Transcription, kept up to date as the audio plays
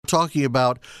talking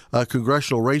about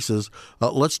congressional races,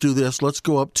 let's do this. Let's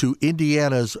go up to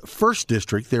Indiana's 1st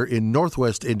District. They're in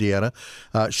Northwest Indiana.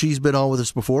 She's been on with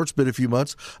us before. It's been a few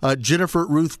months. Jennifer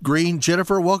Ruth Green.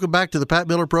 Jennifer, welcome back to the Pat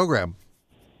Miller Program.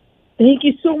 Thank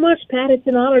you so much, Pat. It's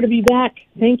an honor to be back.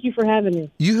 Thank you for having me.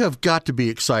 You have got to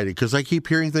be excited because I keep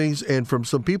hearing things, and from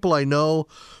some people I know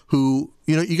who,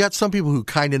 you got some people who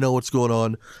kind of know what's going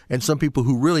on and some people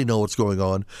who really know what's going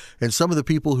on. And some of the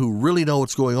people who really know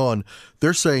what's going on,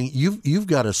 they're saying you've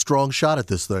got a strong shot at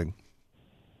this thing.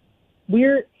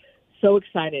 We're so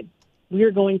excited. We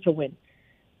are going to win.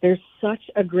 There's such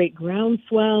a great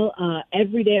groundswell.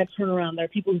 Every day I turn around, there are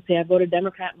people who say, I voted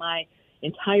Democrat my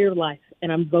entire life,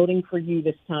 and I'm voting for you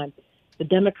this time. The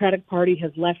Democratic Party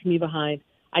has left me behind.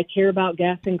 I care about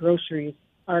gas and groceries.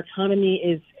 Our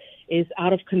economy is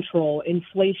out of control.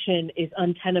 Inflation is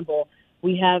untenable.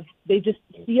 They just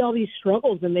see all these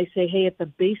struggles and they say, hey, at the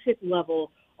basic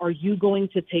level, are you going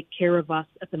to take care of us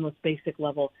at the most basic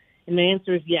level? And the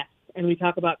answer is yes. And we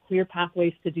talk about clear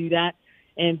pathways to do that.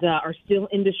 And our steel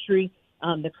industry,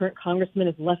 the current congressman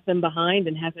has left them behind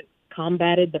and hasn't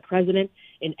combated the president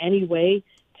in any way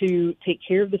to take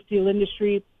care of the steel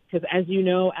industry. Because as you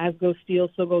know, as goes steel,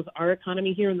 so goes our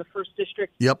economy here in the 1st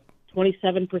District. Yep.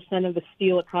 27% of the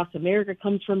steel across America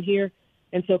comes from here.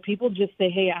 And so people just say,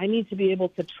 hey, I need to be able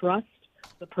to trust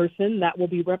the person that will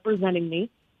be representing me,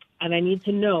 and I need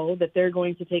to know that they're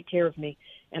going to take care of me.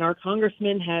 And our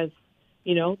congressman has,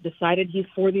 decided he's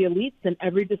for the elites, and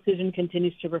every decision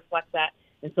continues to reflect that.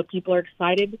 And so people are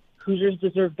excited. Hoosiers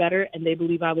deserve better, and they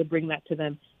believe I will bring that to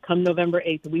them. Come November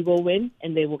 8th, we will win,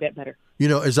 and they will get better.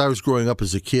 As I was growing up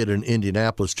as a kid in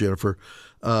Indianapolis, Jennifer,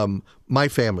 my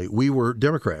family, we were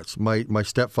Democrats. My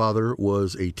stepfather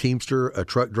was a Teamster, a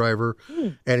truck driver,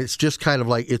 and it's just kind of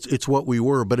like it's what we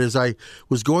were. But as I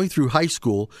was going through high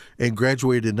school and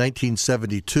graduated in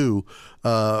 1972,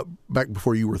 back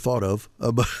before you were thought of,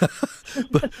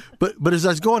 but as I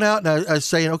was going out and I was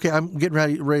saying, okay, I'm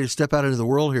getting ready to step out into the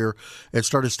world here and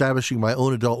start establishing my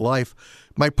own adult life,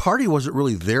 my party wasn't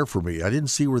really there for me. I didn't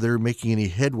see where they were making any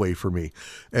headway for me.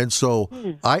 And so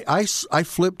I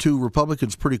flipped to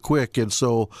Republicans pretty quick. And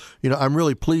so, I'm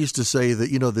really pleased to say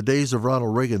that, the days of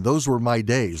Ronald Reagan, those were my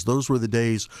days. Those were the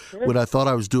days when I thought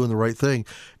I was doing the right thing.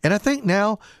 And I think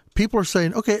now people are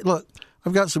saying, okay, look,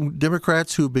 I've got some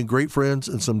Democrats who have been great friends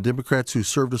and some Democrats who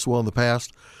served us well in the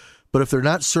past. But if they're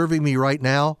not serving me right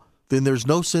now, then there's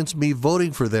no sense me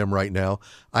voting for them right now.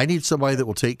 I need somebody that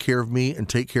will take care of me and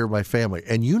take care of my family.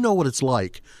 And you know what it's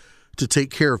like to take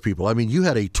care of people. I mean, you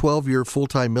had a 12-year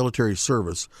full-time military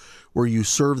service where you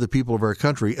served the people of our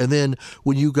country. And then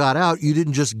when you got out, you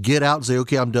didn't just get out and say,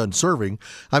 okay, I'm done serving.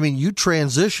 I mean, you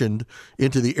transitioned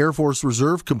into the Air Force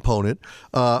Reserve component.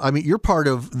 You're part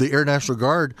of the Air National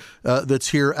Guard that's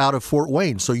here out of Fort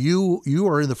Wayne. So you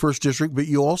are in the 1st District, but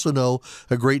you also know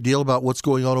a great deal about what's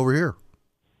going on over here.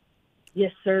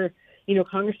 Yes, sir.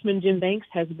 Congressman Jim Banks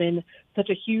has been such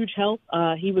a huge help.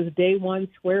 He was day one,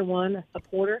 square one, a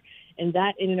supporter, and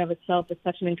that in and of itself is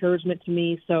such an encouragement to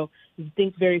me. So I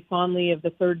think very fondly of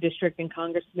the 3rd District and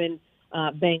Congressman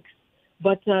Banks.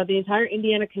 But the entire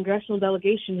Indiana congressional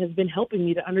delegation has been helping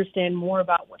me to understand more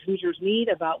about what Hoosiers need,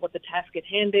 about what the task at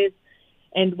hand is.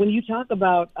 And when you talk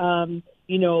about,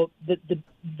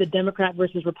 the Democrat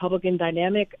versus Republican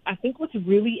dynamic, I think what's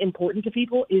really important to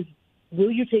people is,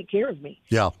 will you take care of me?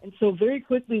 Yeah. And so very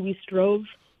quickly we strived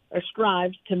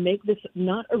to make this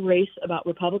not a race about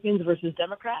Republicans versus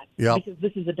Democrats, because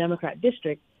this is a Democrat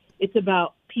district. It's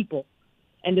about people.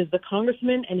 And as the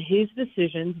congressman and his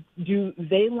decisions, do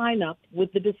they line up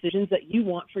with the decisions that you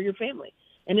want for your family?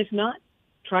 And if not,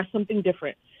 try something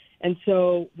different. And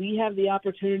so we have the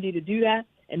opportunity to do that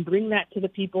and bring that to the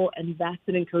people, and that's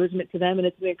an encouragement to them, and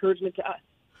it's an encouragement to us.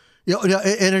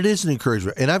 And it is an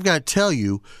encouragement. And I've got to tell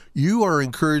you, you are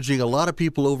encouraging a lot of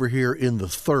people over here in the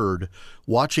 3rd,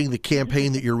 watching the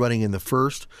campaign that you're running in the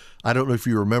 1st. I don't know if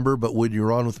you remember, but when you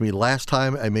were on with me last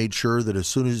time, I made sure that as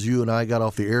soon as you and I got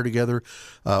off the air together,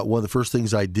 one of the first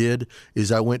things I did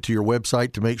is I went to your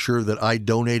website to make sure that I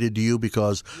donated to you,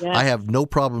 because I have no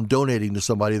problem donating to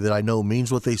somebody that I know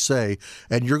means what they say,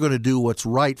 and you're going to do what's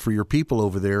right for your people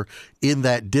over there in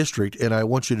that district. And I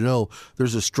want you to know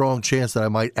there's a strong chance that I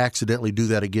might accidentally do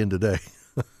that again today.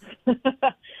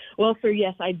 Well, sir,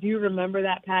 yes, I do remember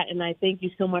that, Pat, and I thank you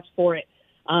so much for it.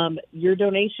 Your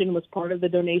donation was part of the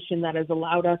donation that has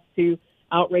allowed us to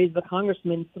outraise the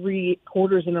congressman 3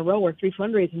 quarters in a row, or 3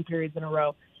 fundraising periods in a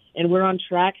row. And we're on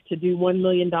track to do $1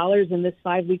 million in this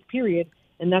 5-week period.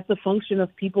 And that's a function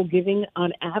of people giving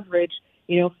on average,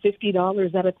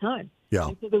 $50 at a time. Yeah.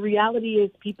 And so the reality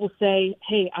is people say,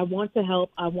 hey, I want to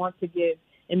help, I want to give.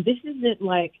 And this isn't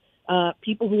like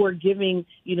people who are giving,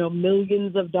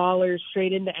 millions of dollars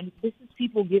straight into, and this is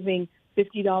people giving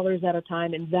 $50 at a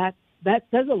time, and that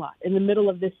says a lot in the middle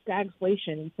of this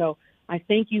stagflation. And so I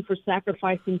thank you for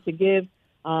sacrificing to give.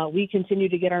 We continue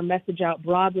to get our message out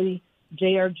broadly.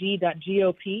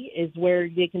 jrg.gop is where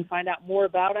they can find out more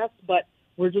about us, but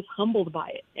we're just humbled by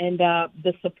it. And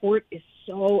the support is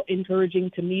so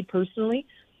encouraging to me personally,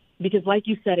 because like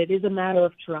you said, it is a matter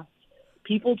of trust.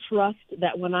 People trust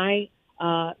that when I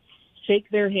shake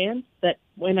their hand, that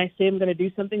when I say I'm going to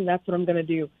do something, that's what I'm going to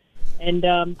do. And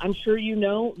I'm sure you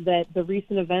know that the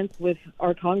recent events with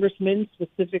our congressmen,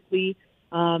 specifically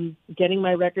getting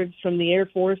my records from the Air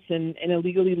Force and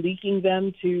illegally leaking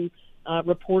them to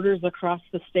reporters across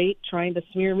the state trying to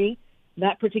smear me,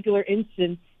 that particular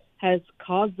instance has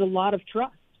caused a lot of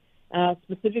trust,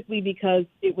 specifically because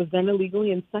it was done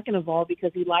illegally, and second of all,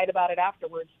 because he lied about it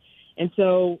afterwards. And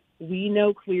so we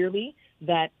know clearly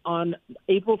that on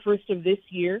April 1st of this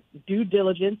year, Due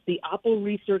Diligence, the Opel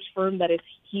research firm that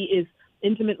he is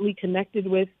intimately connected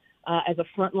with as a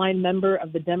frontline member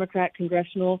of the Democrat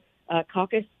Congressional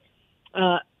Caucus,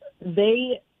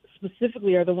 they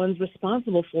specifically are the ones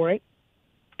responsible for it.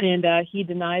 And he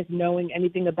denies knowing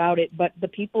anything about it. But the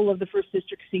people of the 1st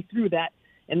District see through that,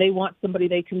 and they want somebody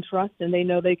they can trust, and they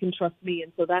know they can trust me.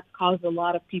 And so that's caused a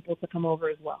lot of people to come over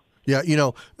as well. Yeah,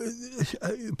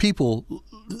 people,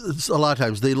 a lot of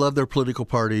times, they love their political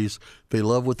parties. They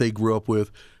love what they grew up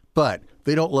with. But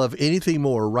they don't love anything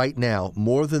right now,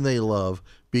 more than they love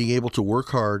being able to work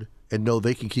hard and know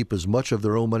they can keep as much of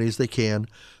their own money as they can.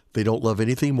 They don't love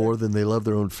anything more than they love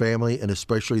their own family, and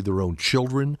especially their own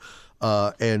children.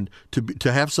 And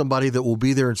to have somebody that will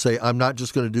be there and say, I'm not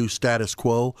just going to do status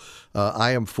quo.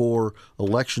 I am for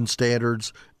election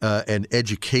standards and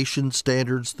education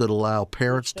standards that allow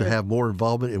parents to have more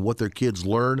involvement in what their kids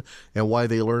learn and why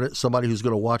they learn it. Somebody who's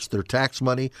going to watch their tax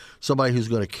money, somebody who's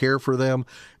going to care for them.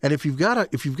 And if you've got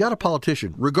a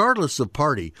politician, regardless of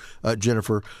party,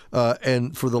 Jennifer,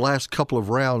 and for the last couple of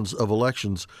rounds of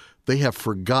elections, they have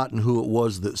forgotten who it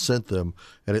was that sent them,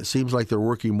 and it seems like they're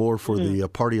working more for the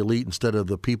party elite instead of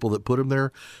the people that put them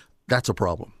there. That's a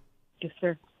problem. Yes,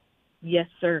 sir. Yes,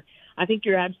 sir. I think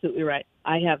you're absolutely right.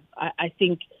 I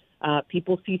think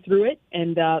people see through it,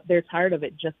 and they're tired of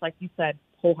it, just like you said.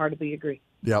 Wholeheartedly agree.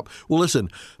 Yeah. Well, listen,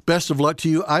 best of luck to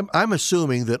you. I'm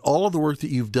assuming that all of the work that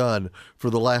you've done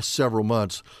for the last several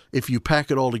months, if you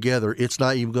pack it all together, it's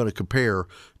not even going to compare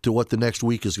to what the next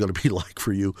week is going to be like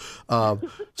for you.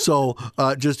 So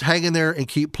just hang in there and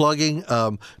keep plugging.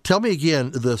 Tell me again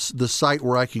the site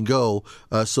where I can go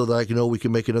so that I can know we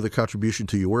can make another contribution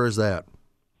to you. Where is that?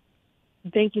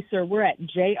 Thank you, sir. We're at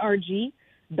jrg.gop.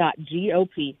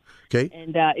 Okay.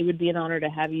 And it would be an honor to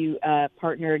have you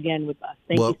partner again with us.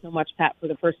 Thank you so much, Pat, for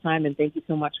the first time, and thank you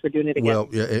so much for doing it again. Well,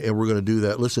 yeah, and we're going to do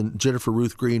that. Listen, Jennifer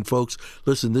Ruth Green, folks,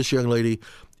 listen, this young lady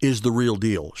is the real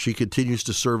deal. She continues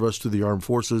to serve us through the armed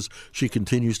forces. She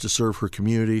continues to serve her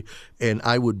community, and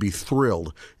I would be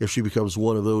thrilled if she becomes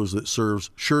one of those that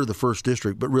serves, sure, the 1st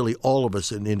District, but really all of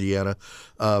us in Indiana.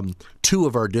 2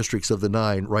 of our districts of the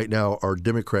 9 right now are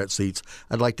Democrat seats.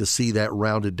 I'd like to see that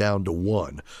rounded down to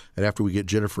 1. And after we get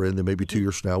Jennifer in, then maybe 2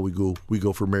 years from now we go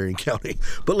for Marion County.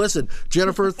 But listen,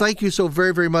 Jennifer, thank you so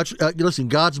very, very much. Listen,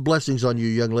 God's blessings on you,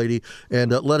 young lady,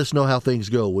 and let us know how things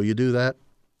go. Will you do that?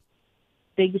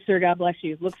 Thank you, sir. God bless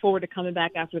you. Look forward to coming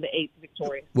back after the 8th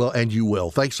victorious. Well, and you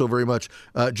will. Thanks so very much.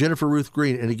 Jennifer Ruth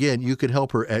Green. And again, you can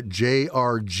help her at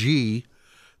JRG.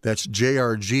 That's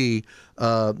JRG.GOP.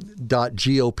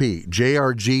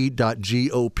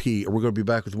 JRG.GOP. And we're going to be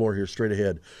back with more here straight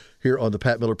ahead here on the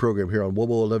Pat Miller Program here on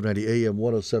WOMO 1190 AM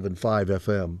 107.5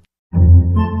 FM.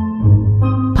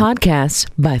 Podcasts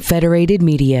by Federated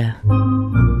Media.